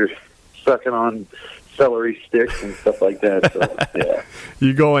guys are sucking on celery sticks and stuff like that. So, yeah.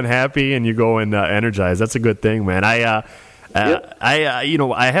 You going happy and you going energized. That's a good thing, man. I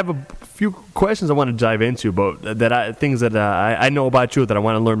have a few questions I want to dive into, but things that I know about you that I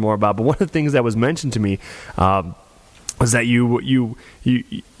want to learn more about. But one of the things that was mentioned to me was that you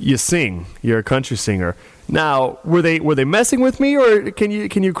sing. You're a country singer. Now, were they messing with me, or can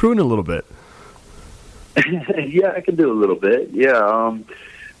you croon a little bit? Yeah, I can do a little bit. Yeah.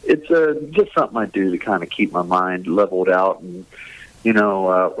 It's just something I do to kind of keep my mind leveled out and,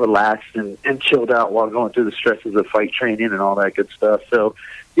 relaxed and chilled out while going through the stresses of fight training and all that good stuff. So,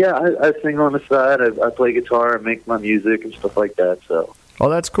 yeah, I sing on the side. I play guitar and make my music and stuff like that. So. Oh,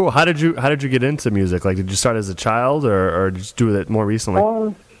 that's cool. How did you get into music? Like, did you start as a child or did you do it more recently?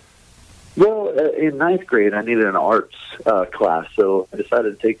 Well, in 9th grade, I needed an arts class, so I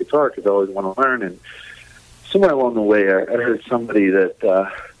decided to take guitar because I always want to learn. And somewhere along the way, I heard somebody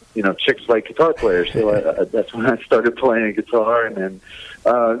that. Chicks like guitar players, so that's when I started playing guitar, and then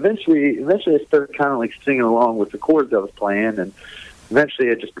eventually I started kind of like singing along with the chords I was playing, and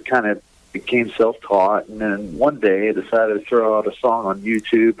eventually I just kind of became self-taught, and then one day I decided to throw out a song on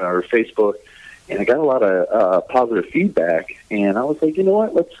YouTube or Facebook, and I got a lot of positive feedback, and I was like, you know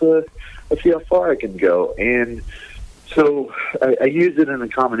what, let's see how far I can go, and so I used it in a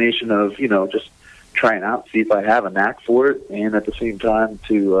combination of, just trying out, see if I have a knack for it, and at the same time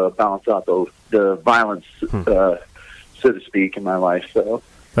to balance out the violence, so to speak, in my life. So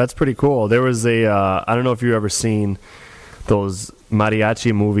that's pretty cool. There was I don't know if you've ever seen those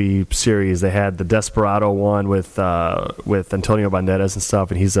mariachi movie series. They had the Desperado one with Antonio Banderas and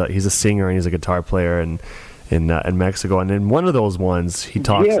stuff, and he's a singer and he's a guitar player in Mexico. And in one of those ones, he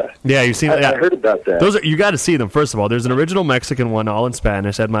talks. Yeah, you've seen. I heard about that. You got to see them. First of all, there's an original Mexican one, all in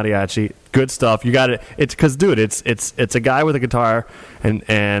Spanish, at mariachi. Good stuff. You got it. It's because, dude, it's a guy with a guitar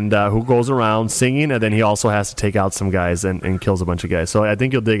and who goes around singing, and then he also has to take out some guys and kills a bunch of guys. So I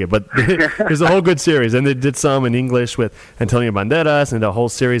think you'll dig it. But there's a whole good series, and they did some in English with Antonio Banderas and a whole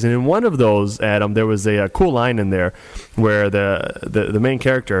series. And in one of those, Adam, there was a cool line in there where the main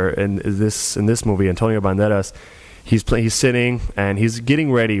character in this movie, Antonio Banderas, he's sitting and he's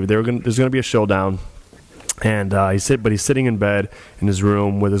getting ready. There's going to be a showdown, and he's sitting in bed in his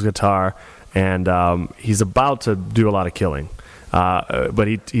room with his guitar, and he's about to do a lot of killing. But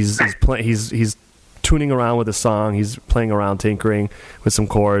he's tuning around with a song. He's playing around, tinkering with some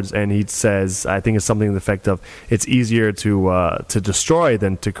chords, and he says, I think it's something to the effect of, it's easier to destroy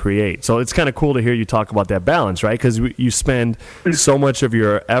than to create. So it's kind of cool to hear you talk about that balance, right? Because you spend so much of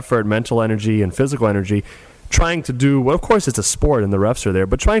your effort, mental energy and physical energy, trying to do, well, of course it's a sport and the refs are there,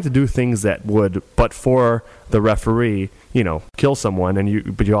 but trying to do things that would, but for the referee, kill someone,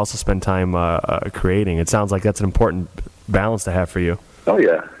 but you also spend time creating. It sounds like that's an important balance to have for you. Oh,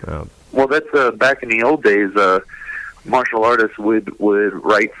 yeah. Well, that's back in the old days, martial artists would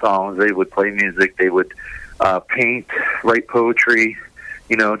write songs, they would play music, they would paint, write poetry,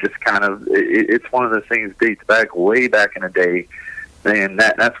 just kind of, it's one of those things dates back way back in the day, and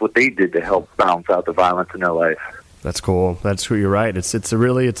that's what they did to help balance out the violence in their life. That's cool. That's who you're right. It's a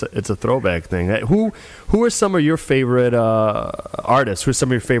throwback thing. Who are some of your favorite artists? Who are some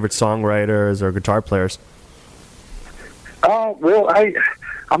of your favorite songwriters or guitar players? Well,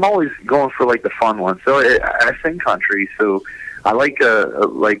 I'm always going for like the fun ones. So I sing country, so I like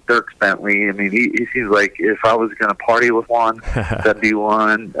Dierks Bentley. I mean, he seems like if I was going to party with one, that'd be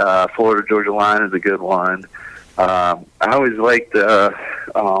one. Florida Georgia Line is a good one. I always liked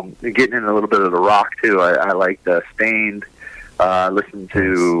getting in a little bit of the rock too. I liked Stained. Listen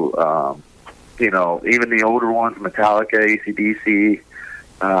to even the older ones, Metallica, AC/DC,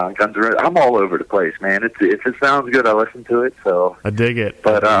 Guns N' Roses. I'm all over the place, man. If it sounds good, I listen to it. So I dig it.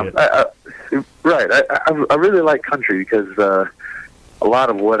 But I really like country because a lot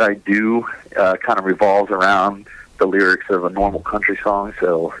of what I do kind of revolves around the lyrics of a normal country song.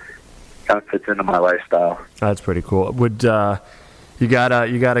 So kind of fits into my lifestyle. That's pretty cool. Would you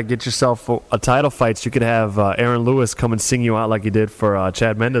gotta get yourself a title fight so you could have Aaron Lewis come and sing you out like he did for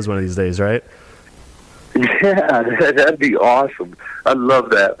Chad Mendes one of these days, right? Yeah, that'd be awesome. I love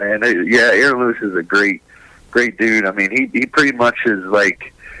that, man. Yeah, Aaron Lewis is a great dude. I mean, he pretty much is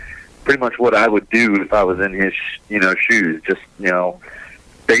like pretty much what I would do if I was in his shoes. Just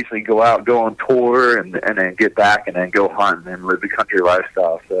basically go on tour and then get back and then go hunt and live the country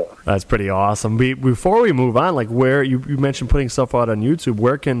lifestyle. So that's pretty awesome. Before we move on, like where you mentioned putting stuff out on YouTube,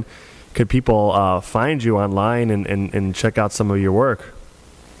 where could people find you online and check out some of your work?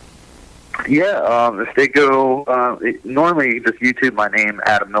 Yeah, if they go, normally just YouTube my name,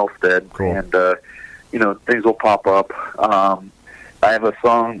 Adam Milstead, cool. And things will pop up. I have a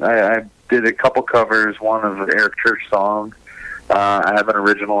song. I did a couple covers. One of the Eric Church song. I have an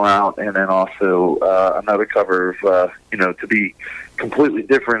original out, and then also another cover of, to be completely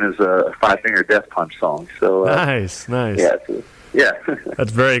different is a Five Finger Death Punch song. So nice. Yeah,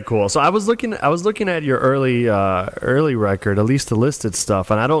 that's very cool. So I was looking at your early record, at least the listed stuff,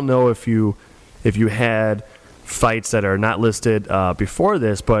 and I don't know if you had fights that are not listed before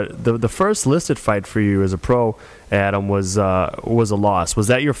this, but the first listed fight for you as a pro, Adam, was a loss. Was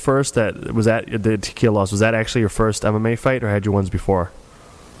that your first? Was that the Tequila loss? Was that actually your first MMA fight, or had you ones before?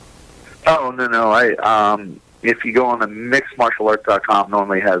 Oh no! If you go on the mixedmartialarts.com,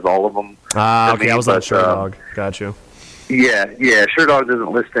 normally has all of them. Okay, I was on Sherdog. Got you. Yeah. Sherdog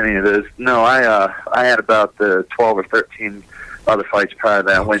doesn't list any of those. No, I had about 12 or 13 other fights prior to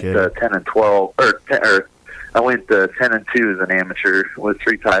that. I went 10 and 12, or I went 10 and 2 as an amateur with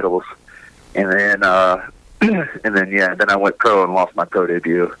 3 titles, and then then I went pro and lost my pro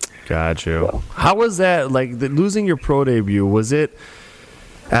debut. Got you. So. How was that? Like losing your pro debut? Was it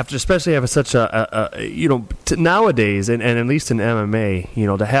especially after such nowadays and at least in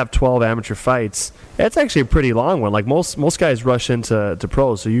MMA, to have 12 amateur fights, that's actually a pretty long one. Like most guys rush into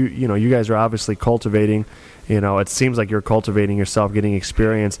pros, so you guys are obviously cultivating. It seems like you're cultivating yourself, getting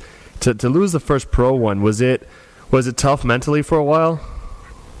experience. To lose the first pro one, was it tough mentally for a while?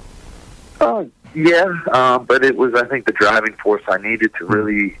 Yeah, but it was, I think, the driving force I needed to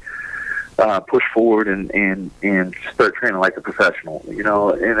really push forward and start training like a professional.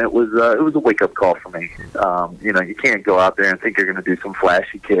 And it was a wake up call for me. You can't go out there and think you're going to do some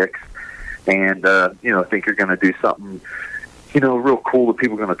flashy kicks and think you're going to do something real cool that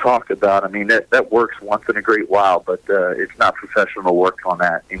people are going to talk about. I mean, that works once in a great while, but it's not professional work on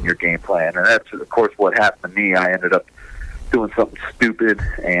that in your game plan. And that's, of course, what happened to me. I ended up doing something stupid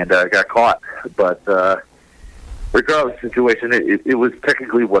and got caught. But regardless of the situation, it was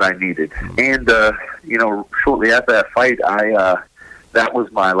technically what I needed. And, shortly after that fight, that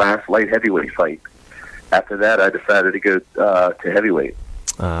was my last light heavyweight fight. After that, I decided to go to heavyweight.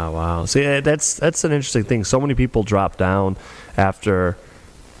 Oh, wow. See, that's an interesting thing. So many people drop down after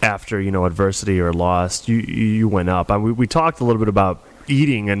adversity or loss. You went up. We talked a little bit about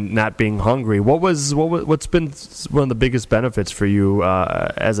eating and not being hungry. What's been one of the biggest benefits for you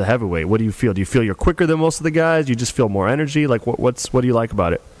as a heavyweight? What do you feel? Do you feel you're quicker than most of the guys? Do you just feel more energy? Like what do you like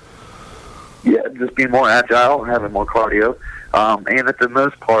about it? Yeah, just being more agile, having more cardio, and at the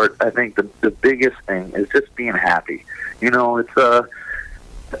most part, I think the biggest thing is just being happy. It's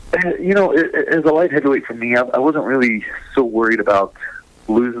as a light heavyweight for me, I wasn't really so worried about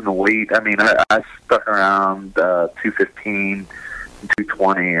losing the weight. I mean, I stuck around 215,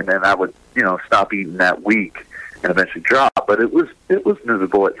 220, and then I would, stop eating that week and eventually drop. But it was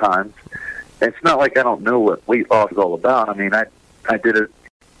miserable at times. It's not like I don't know what weight loss is all about. I mean, I did it,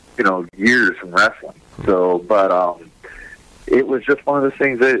 years in wrestling. So, but it was just one of those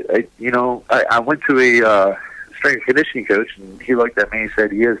things that I went to a strength and conditioning coach, and he looked at me and he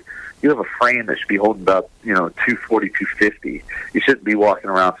said, you have a frame that should be holding about 240, 250. You shouldn't be walking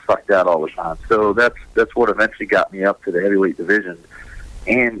around sucked out all the time. So that's what eventually got me up to the heavyweight division.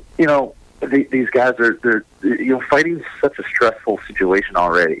 And these guys they're fighting such a stressful situation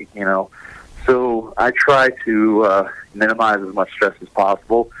already. So I try to minimize as much stress as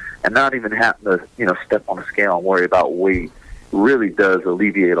possible, and not even having to step on a scale and worry about weight really does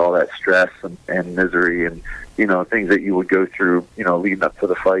alleviate all that stress and misery and things that you would go through leading up to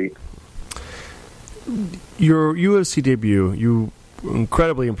the fight. Your UFC debut, you were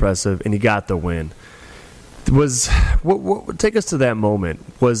incredibly impressive, and you got the win. What take us to that moment?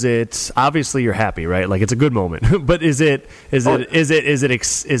 Was it, obviously you're happy, right? Like, it's a good moment, but is it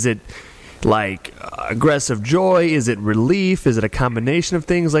like aggressive joy? Is it relief? Is it a combination of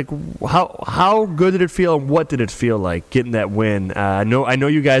things? Like, how good did it feel, and what did it feel like getting that win? I know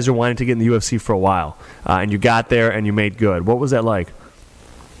you guys are wanting to get in the UFC for a while, and you got there and you made good. What was that like?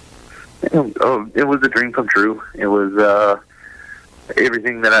 It was a dream come true. It was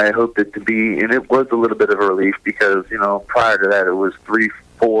everything that I hoped it to be, and it was a little bit of a relief because prior to that it was 3,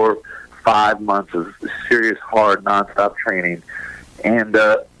 4, 5 months of serious, hard, nonstop training. And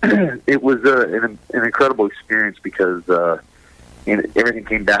it was an incredible experience because everything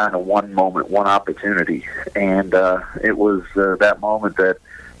came down to one moment, one opportunity. And it was that moment that,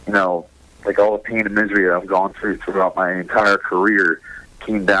 like all the pain and misery I've gone throughout my entire career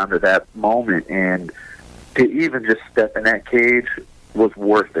came down to that moment. And to even just step in that cage was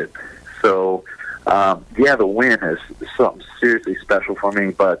worth it. So, the win is something seriously special for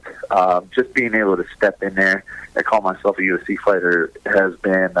me, but just being able to step in there and call myself a UFC fighter has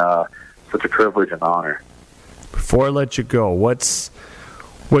been such a privilege and honor. Before I let you go, what's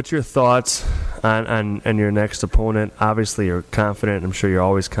your thoughts on your next opponent? Obviously, you're confident. I'm sure you're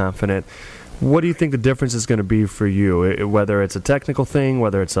always confident. What do you think the difference is going to be for you, whether it's a technical thing,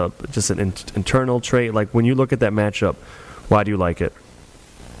 whether it's just an internal trait? Like, when you look at that matchup, why do you like it?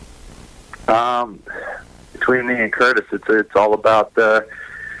 Between me and Curtis, it's all about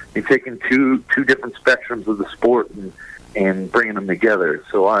you taking two different spectrums of the sport and bringing them together.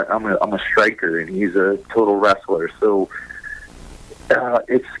 So I'm a striker and he's a total wrestler. So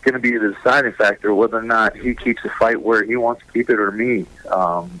it's going to be the deciding factor whether or not he keeps the fight where he wants to keep it or me.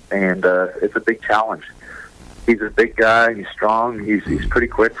 And it's a big challenge. He's a big guy. He's strong. He's pretty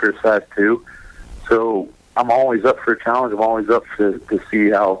quick for his size 2. So I'm always up for a challenge. I'm always up to see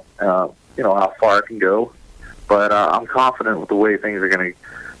how how far I can go. But I'm confident with the way things are going to,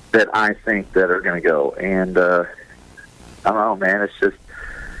 that I think that are going to go. And I don't know, man. It's just,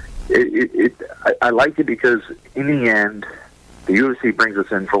 I like it because in the end, the UFC brings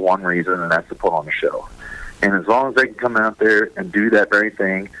us in for one reason, and that's to put on a show. And as long as they can come out there and do that very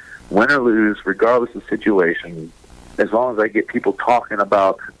thing, win or lose, regardless of the situation, as long as I get people talking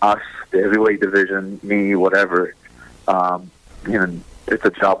about us, the heavyweight division, me, whatever, it's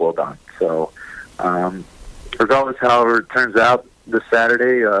a job well done. So, regardless however it turns out this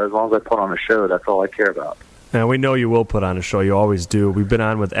Saturday, as long as I put on a show, that's all I care about. And we know you will put on a show. You always do. We've been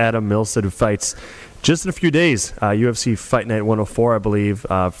on with Adam Milstead, who fights just in a few days. UFC Fight Night 104, I believe,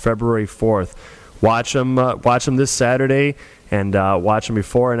 February 4th. Watch him this Saturday, and watch him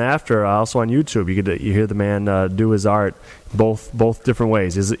before and after. Also on YouTube, you hear the man do his art both different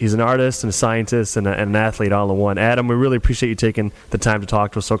ways. He's an artist and a scientist and an athlete all in one. Adam, we really appreciate you taking the time to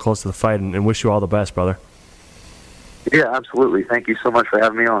talk to us so close to the fight, and wish you all the best, brother. Yeah, absolutely. Thank you so much for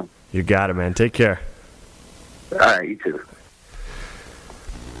having me on. You got it, man. Take care. All right, you too.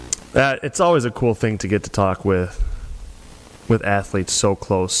 It's always a cool thing to get to talk with athletes so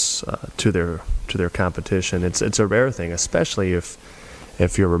close to their competition. It's a rare thing, especially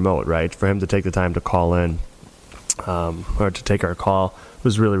if you're remote, right? For him to take the time to call in or to take our call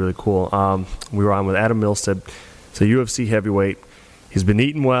was really, really cool. We were on with Adam Milstead. It's a UFC heavyweight. He's been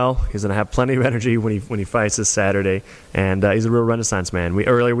eating well. He's going to have plenty of energy when he fights this Saturday, and he's a real renaissance man.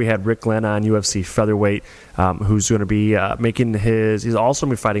 Earlier we had Rick Glenn on, UFC featherweight, who's going to be making his. He's also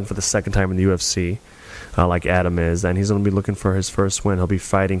going to be fighting for the second time in the UFC, like Adam is, and he's going to be looking for his first win. He'll be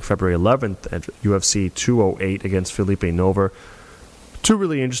fighting February 11th at UFC 208 against Felipe Nover. Two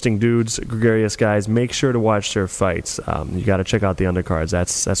really interesting dudes, gregarious guys. Make sure to watch their fights. You got to check out the undercards.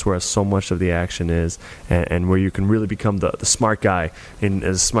 That's where so much of the action is, and where you can really become the smart guy and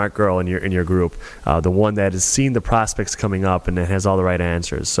a smart girl in your group, the one that has seen the prospects coming up and has all the right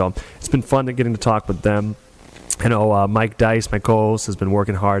answers. So it's been fun getting to talk with them. I know Mike Dice, my co-host, has been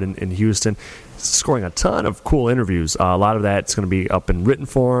working hard in Houston, scoring a ton of cool interviews. A lot of that's going to be up in written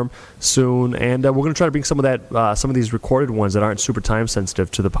form soon, and we're going to try to bring some of these recorded ones that aren't super time sensitive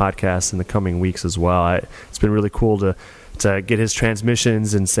to the podcast in the coming weeks as well. It's been really cool to get his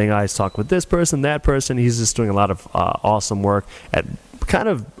transmissions and saying, I talk with this person, that person. He's just doing a lot of awesome work at kind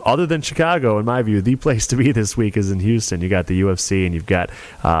of, other than Chicago, in my view, the place to be this week is in Houston. You got the UFC, and you've got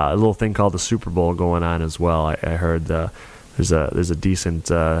a little thing called the Super Bowl going on as well. I heard there's a decent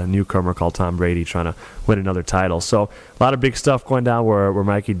newcomer called Tom Brady trying to win another title. So a lot of big stuff going down where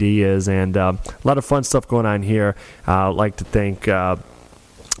Mikey D is, and a lot of fun stuff going on here. I'd like to thank our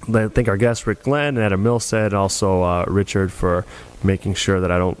guest Rick Glenn and Adam Milstead, and also Richard for making sure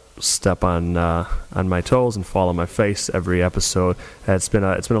that I don't step on my toes and fall on my face every episode. It's been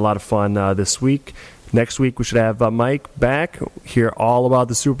a lot of fun this week. Next week we should have Mike back, hear all about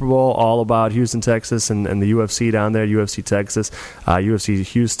the Super Bowl, all about Houston, Texas, and the UFC down there, UFC Texas, UFC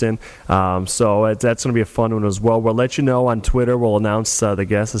Houston. So that's going to be a fun one as well. We'll let you know on Twitter. We'll announce the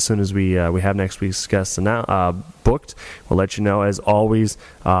guests as soon as we have next week's guests booked. We'll let you know. As always,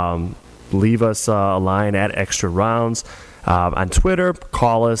 leave us a line at Extra Rounds. On Twitter,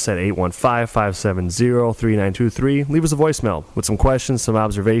 call us at 815-570-3923. Leave us a voicemail with some questions, some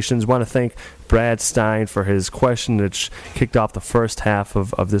observations. Want to thank Brad Stein for his question that kicked off the first half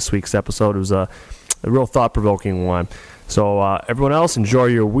of this week's episode. It was a real thought-provoking one. So everyone else, enjoy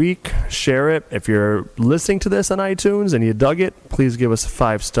your week. Share it. If you're listening to this on iTunes and you dug it, please give us a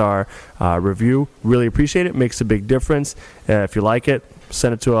 5-star review. Really appreciate it. Makes a big difference. If you like it,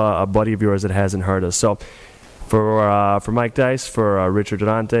 send it to a buddy of yours that hasn't heard us. So for Mike Dice, for Richard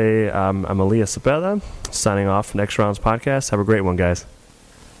Durante, I'm Elias Cepeda, signing off from Next Rounds Podcast. Have a great one, guys.